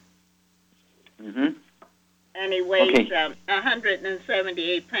 47. Mm-hmm. And he weighs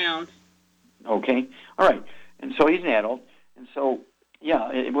 178 pounds. Okay. All right. And so he's an adult. And so, yeah,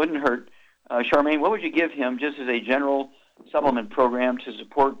 it wouldn't hurt. Charmaine, what would you give him just as a general supplement program to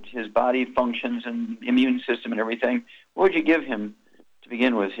support his body functions and immune system and everything? What would you give him to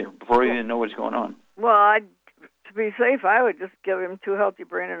begin with here before we even know what's going on? Well, to be safe, I would just give him 2 Healthy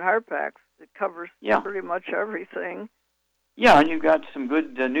Brain and Heart Packs. It covers pretty much everything. Yeah, and you've got some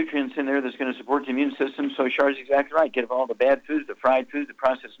good nutrients in there that's going to support the immune system. So Char's exactly right. Get him all the bad foods, the fried foods, the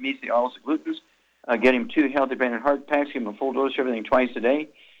processed meats, the oils, the glutens. Get him 2 Healthy Brain and Heart Packs. Give him a full dose of everything twice a day.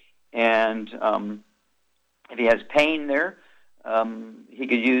 And if he has pain there, he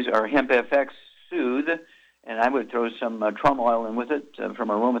could use our Hemp FX Soothe, and I would throw some trauma oil in with it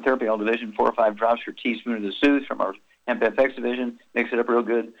from our aromatherapy oil division, 4 or 5 drops per teaspoon of the Soothe from our Hemp FX division. Mix it up real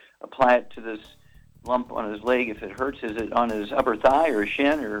good. Apply it to this lump on his leg. If it hurts, is it on his upper thigh or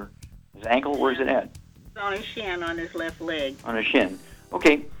shin or his ankle? Where's it at? It's on his shin, on his left leg. On his shin.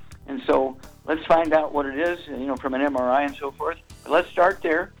 Okay. And so let's find out what it is, from an MRI and so forth. But let's start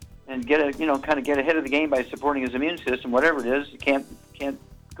there and get ahead of the game by supporting his immune system. Whatever it is, you can't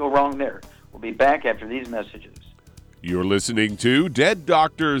go wrong there. We'll be back after these messages. You're listening to Dead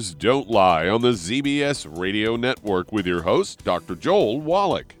Doctors Don't Lie on the ZBS Radio Network with your host, Dr. Joel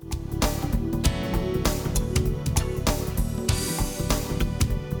Wallach.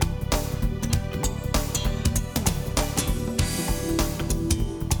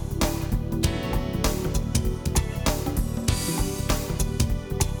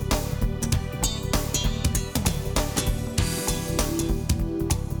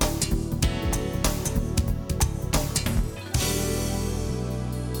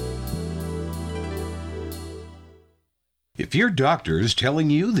 If your doctor is telling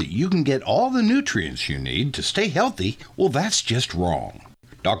you that you can get all the nutrients you need to stay healthy, well, that's just wrong.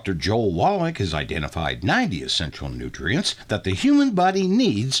 Dr. Joel Wallach has identified 90 essential nutrients that the human body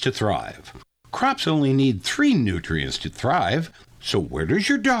needs to thrive. Crops only need 3 nutrients to thrive, so where does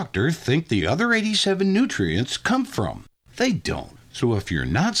your doctor think the other 87 nutrients come from? They don't. So if you're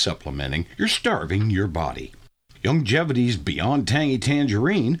not supplementing, you're starving your body. Youngevity's Beyond Tangy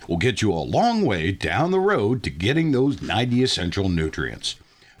Tangerine will get you a long way down the road to getting those 90 essential nutrients.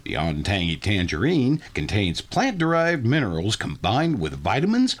 Beyond Tangy Tangerine contains plant-derived minerals combined with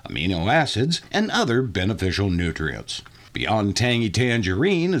vitamins, amino acids, and other beneficial nutrients. Beyond Tangy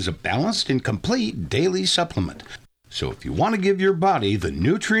Tangerine is a balanced and complete daily supplement. So if you want to give your body the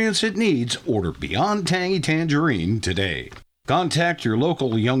nutrients it needs, order Beyond Tangy Tangerine today. Contact your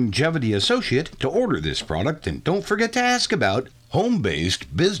local Youngevity associate to order this product, and don't forget to ask about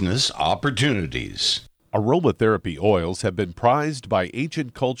home-based business opportunities. Aromatherapy oils have been prized by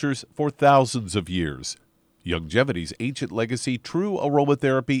ancient cultures for thousands of years. Youngevity's ancient legacy, True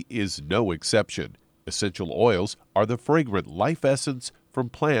Aromatherapy, is no exception. Essential oils are the fragrant life essence from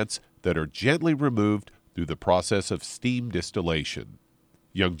plants that are gently removed through the process of steam distillation.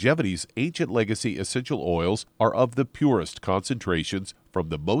 Youngevity's Ancient Legacy essential oils are of the purest concentrations from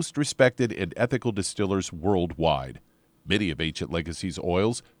the most respected and ethical distillers worldwide. Many of Ancient Legacy's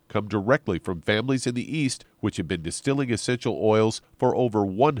oils come directly from families in the East which have been distilling essential oils for over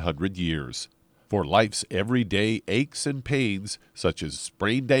 100 years. For life's everyday aches and pains, such as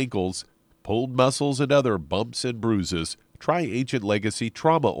sprained ankles, pulled muscles, and other bumps and bruises, try Ancient Legacy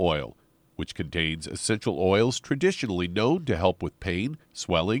Trauma Oil, which contains essential oils traditionally known to help with pain,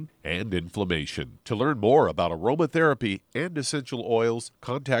 swelling, and inflammation. To learn more about aromatherapy and essential oils,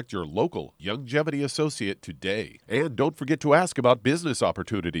 contact your local Youngevity associate today. And don't forget to ask about business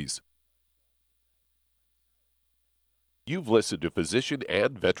opportunities. You've listened to physician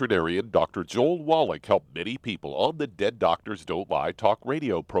and veterinarian Dr. Joel Wallach help many people on the Dead Doctors Don't Lie talk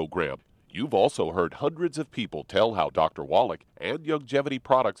radio program. You've also heard hundreds of people tell how Dr. Wallach and Youngevity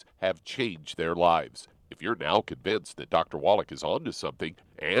products have changed their lives. If you're now convinced that Dr. Wallach is onto something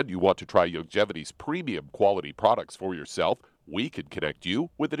and you want to try Youngevity's premium quality products for yourself, we can connect you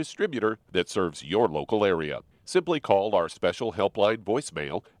with a distributor that serves your local area. Simply call our special helpline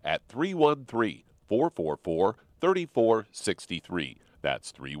voicemail at 313-444-3463.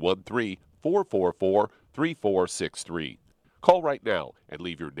 That's 313-444-3463. Call right now and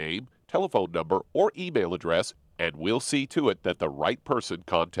leave your name, telephone number, or email address, and we'll see to it that the right person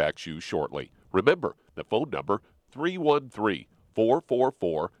contacts you shortly. Remember, the phone number,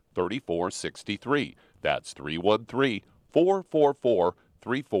 313-444-3463. That's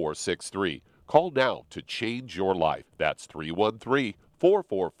 313-444-3463. Call now to change your life. That's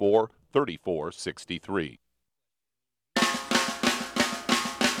 313-444-3463.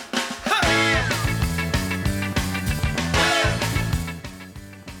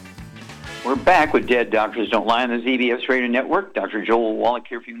 We're back with Dead Doctors Don't Lie on the ZBS Radio Network. Dr. Joel Wallach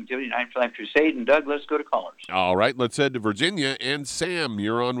here for Youngevity 9 for Life Crusade. And Doug, let's go to callers. All right, let's head to Virginia. And Sam,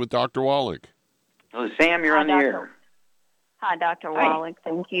 you're on with Dr. Wallach. Hello, Sam, you're on the air. Hi, Dr. Wallach.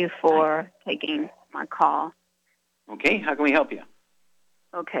 Thank you for taking my call. Okay, how can we help you?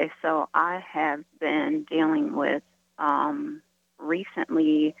 Okay, so I have been dealing with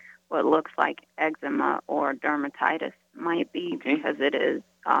recently what looks like eczema or dermatitis might be because it is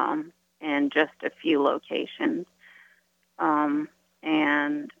in just a few locations.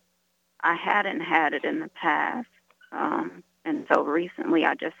 And I hadn't had it in the past. And so recently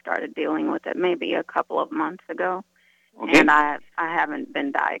I just started dealing with it maybe a couple of months ago. Okay. And I haven't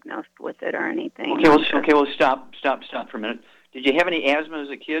been diagnosed with it or anything. Okay, well, stop for a minute. Did you have any asthma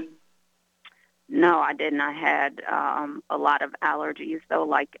as a kid? No, I didn't. I had a lot of allergies, though,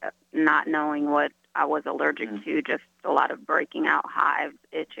 like not knowing what I was allergic to, just a lot of breaking out hives,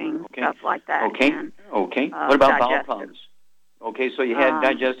 itching, stuff like that. Okay. What about bowel problems? Okay, so you had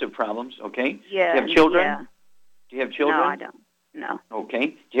digestive problems, okay? Yeah. Do you have children? Yeah. Do you have children? No, I don't. No. Okay.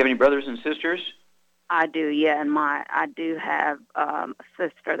 Do you have any brothers and sisters? I do, yeah, and I do have a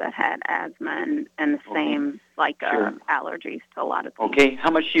sister that had asthma and the same allergies to a lot of things. Okay,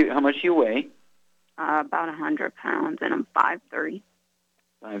 how much you weigh? About 100 pounds, and I'm 5'3".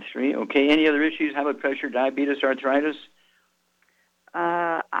 5'3". Okay. Any other issues? High blood pressure, diabetes, arthritis?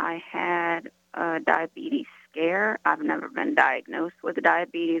 I had a diabetes scare. I've never been diagnosed with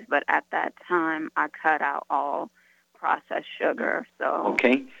diabetes, but at that time I cut out all processed sugar. So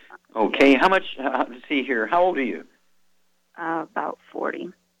okay. How much? Let's see here. How old are you? About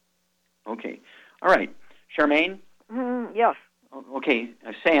 40. Okay. All right. Charmaine? Yes. Okay.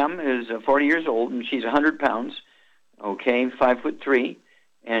 Sam is 40 years old, and she's 100 pounds. Okay, 5'3",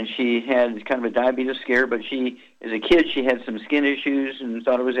 and she had kind of a diabetes scare. But she, as a kid, she had some skin issues and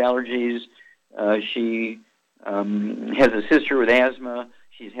thought it was allergies. She has a sister with asthma.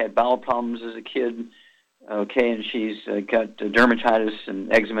 She's had bowel problems as a kid. Okay, and she's got dermatitis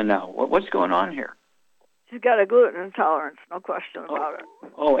and eczema now. What's going on here? She's got a gluten intolerance, no question about it.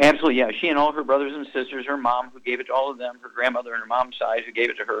 Oh, absolutely, yeah. She and all her brothers and sisters, her mom, who gave it to all of them, her grandmother and her mom's side, who gave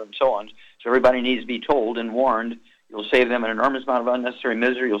it to her, and so on. So everybody needs to be told and warned. You'll save them an enormous amount of unnecessary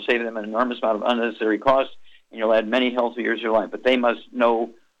misery. You'll save them an enormous amount of unnecessary cost, and you'll add many healthy years to your life. But they must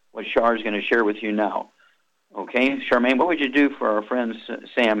know what Char is going to share with you now. Okay, Charmaine, what would you do for our friend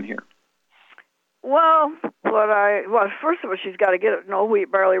Sam here? Well, first of all, she's got to get no wheat,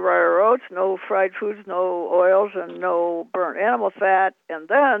 barley, rye, or oats, no fried foods, no oils, and no burnt animal fat. And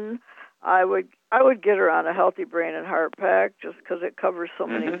then I would get her on a Healthy Brain and Heart Pack just because it covers so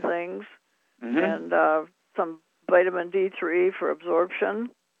many things, and some vitamin D3 for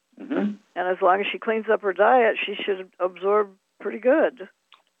absorption. And as long as she cleans up her diet, she should absorb pretty good.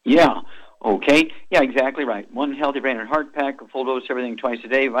 Yeah. Okay, yeah, exactly right. One Healthy Brain and Heart Pack, a full dose, everything twice a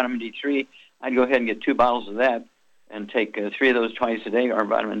day, vitamin D3. I'd go ahead and get 2 bottles of that and take 3 of those twice a day, or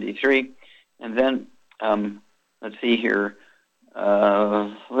vitamin D3. And then, let's see here,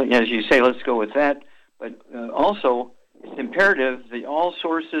 as you say, let's go with that. But also, it's imperative that all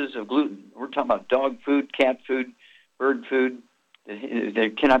sources of gluten, we're talking about dog food, cat food, bird food,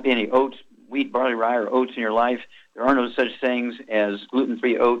 there cannot be any oats, wheat, barley, rye, or oats in your life. There are no such things as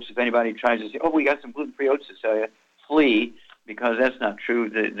gluten-free oats. If anybody tries to say, oh, we got some gluten-free oats to sell you, flee, because that's not true.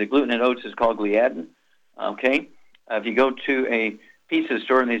 The gluten in oats is called gliadin, okay? If you go to a pizza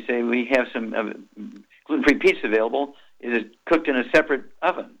store and they say, we have some gluten-free pizza available, is it cooked in a separate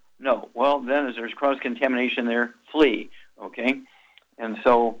oven? No. Well, then as there's cross-contamination there, flee, okay? And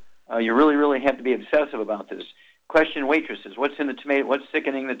so you really, really have to be obsessive about this. Question waitresses, what's in the tomato? What's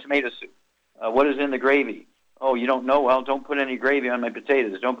thickening the tomato soup? What is in the gravy? Oh, you don't know? Well, don't put any gravy on my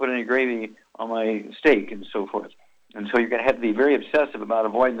potatoes. Don't put any gravy on my steak, and so forth. And so you're going to have to be very obsessive about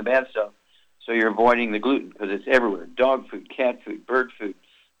avoiding the bad stuff. So you're avoiding the gluten because it's everywhere. Dog food, cat food, bird food,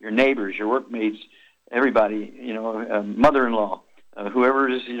 your neighbors, your workmates, everybody, mother-in-law, whoever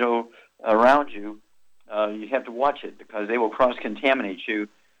is, around you, you have to watch it because they will cross-contaminate you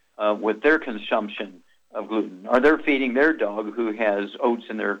with their consumption of gluten. Or they're feeding their dog who has oats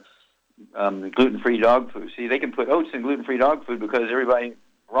in their gluten-free dog food. See, they can put oats in gluten-free dog food because everybody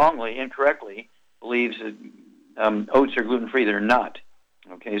wrongly, incorrectly, believes that oats are gluten-free. They're not.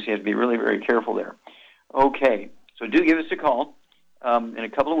 Okay, so you have to be really, very careful there. Okay, so do give us a call in a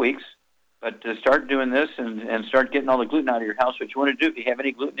couple of weeks, but to start doing this and start getting all the gluten out of your house, what you want to do, if you have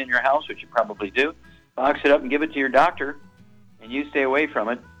any gluten in your house, which you probably do, box it up and give it to your doctor, and you stay away from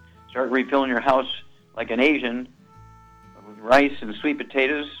it. Start refilling your house like an Asian with rice and sweet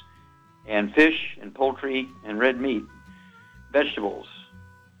potatoes and fish and poultry and red meat, vegetables.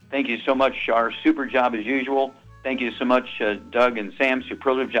 Thank you so much, Shar. Super job as usual. Thank you so much, Doug and Sam.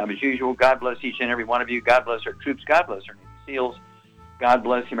 Superlative job as usual. God bless each and every one of you. God bless our troops. God bless our Navy SEALs. God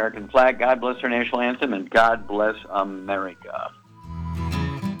bless the American flag. God bless our national anthem. And God bless America.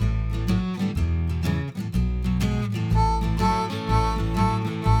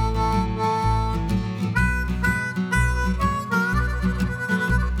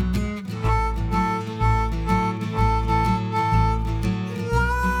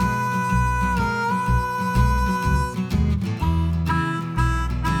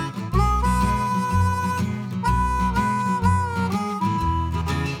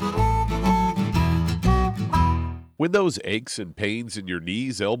 When those aches and pains in your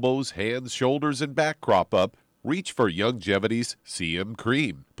knees, elbows, hands, shoulders, and back crop up, reach for Youngevity's CM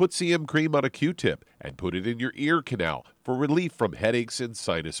Cream. Put CM Cream on a Q-tip and put it in your ear canal for relief from headaches and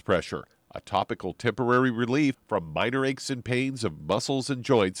sinus pressure. A topical temporary relief from minor aches and pains of muscles and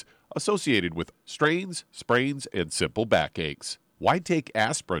joints associated with strains, sprains, and simple backaches. Why take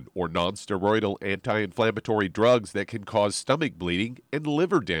aspirin or non-steroidal anti-inflammatory drugs that can cause stomach bleeding and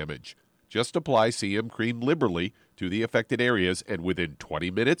liver damage? Just apply CM Cream liberally to the affected areas, and within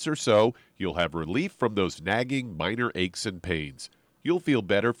 20 minutes or so, you'll have relief from those nagging minor aches and pains. You'll feel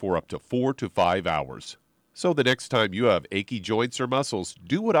better for up to 4 to 5 hours. So the next time you have achy joints or muscles,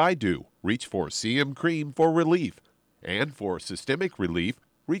 do what I do. Reach for CM Cream for relief. And for systemic relief,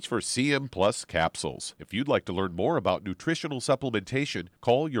 reach for CM Plus capsules. If you'd like to learn more about nutritional supplementation,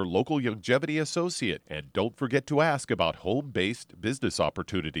 call your local Youngevity associate. And don't forget to ask about home-based business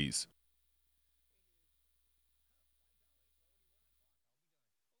opportunities.